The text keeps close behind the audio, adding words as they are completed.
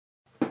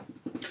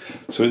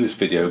So in this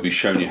video we'll be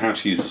showing you how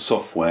to use the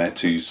software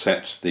to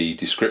set the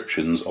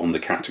descriptions on the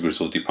categories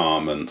or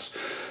departments.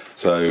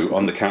 So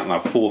on the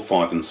CountLab 4,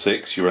 5 and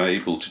 6 you're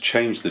able to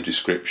change the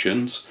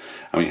descriptions,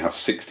 and we have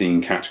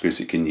 16 categories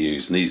you can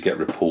use, and these get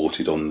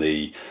reported on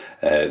the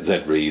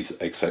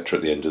Z-reads etc.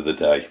 at the end of the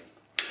day.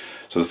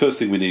 So the first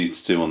thing we need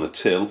to do on the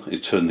till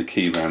is turn the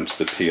key round to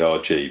the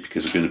PRG,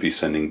 because we're going to be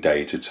sending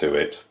data to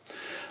it.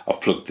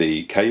 I've plugged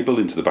the cable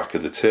into the back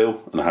of the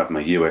till and I have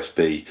my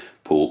USB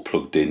port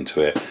plugged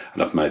into it,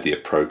 and I've made the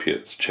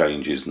appropriate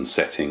changes and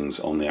settings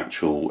on the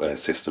actual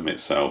system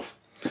itself.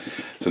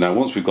 So now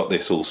once we've got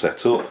this all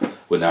set up,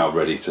 we're now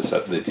ready to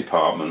set the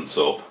departments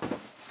up.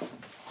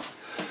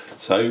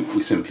 So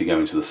we simply go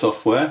into the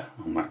software,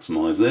 I'll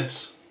maximise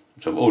this,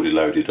 which I've already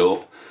loaded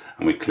up,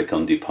 and we click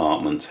on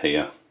department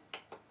here.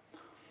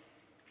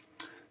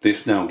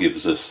 This now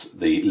gives us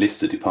the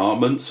list of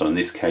departments. So in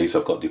this case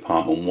I've got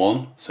department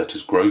 1 set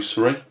as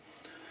grocery.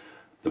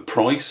 The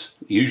price,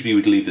 usually you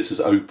would leave this as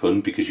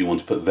open because you want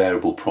to put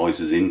variable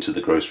prices into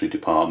the grocery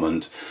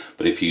department,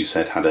 but if you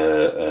said had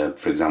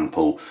for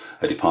example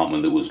a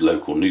department that was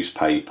local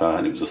newspaper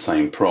and it was the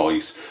same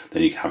price,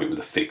 then you can have it with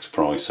a fixed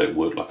price, so it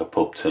worked like a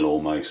pub till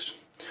almost.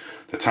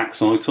 The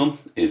tax item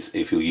is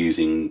if you're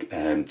using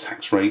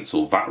tax rates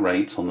or VAT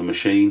rates on the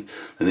machine,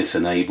 then this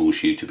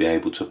enables you to be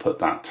able to put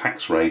that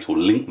tax rate or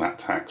link that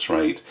tax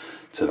rate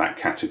to that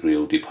category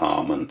or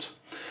department.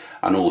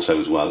 And also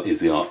as well is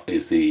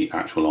the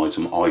actual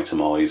item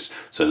itemised,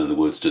 so in other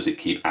words, does it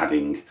keep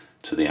adding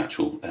to the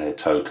actual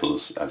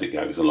totals as it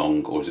goes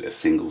along, or is it a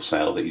single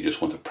sale that you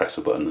just want to press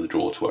a button and the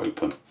drawer to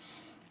open?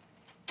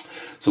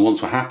 So once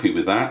we're happy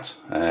with that,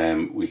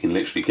 we can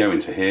literally go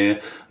into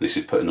here. This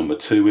is putting number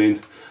 2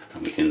 in,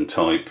 and we can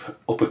type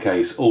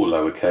uppercase or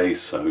lowercase.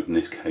 So in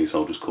this case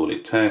I'll just call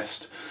it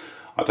test.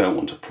 I don't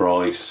want a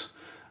price,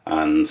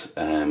 and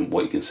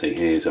what you can see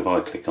here is if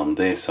I click on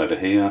this over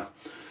here,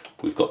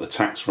 we've got the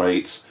tax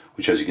rates,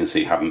 which as you can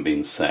see haven't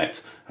been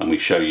set, and we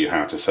show you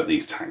how to set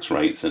these tax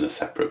rates in a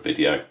separate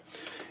video.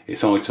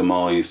 It's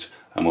itemised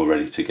and we're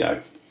ready to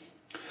go.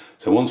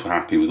 So once we're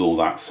happy with all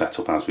that set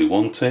up as we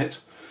want it,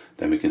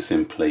 then we can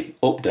simply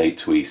update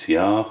to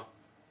ECR.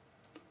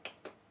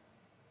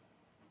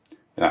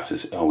 That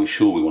says, are we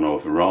sure we want to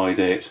override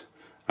it?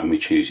 And we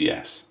choose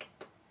yes.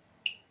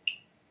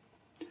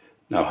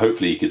 Now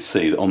hopefully you could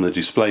see that on the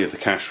display of the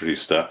cash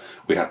register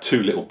we had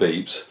 2 little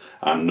beeps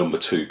and number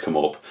 2 come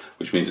up,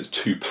 which means that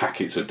 2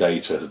 packets of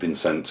data has been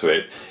sent to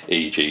it,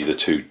 e.g. the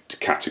 2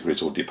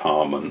 categories or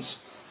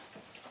departments.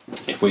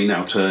 If we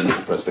now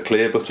press the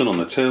clear button on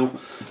the till,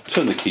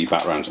 turn the key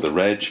back round to the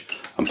reg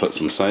and put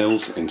some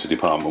sales into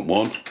department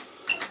 1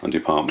 and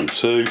department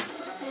 2,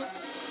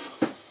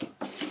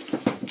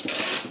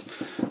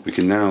 we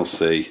can now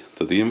see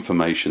that the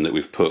information that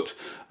we've put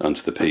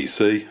onto the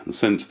PC and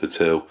sent to the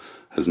till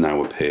has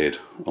now appeared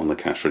on the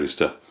cash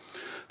register.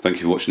 Thank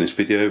you for watching this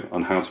video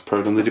on how to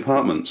program the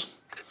departments.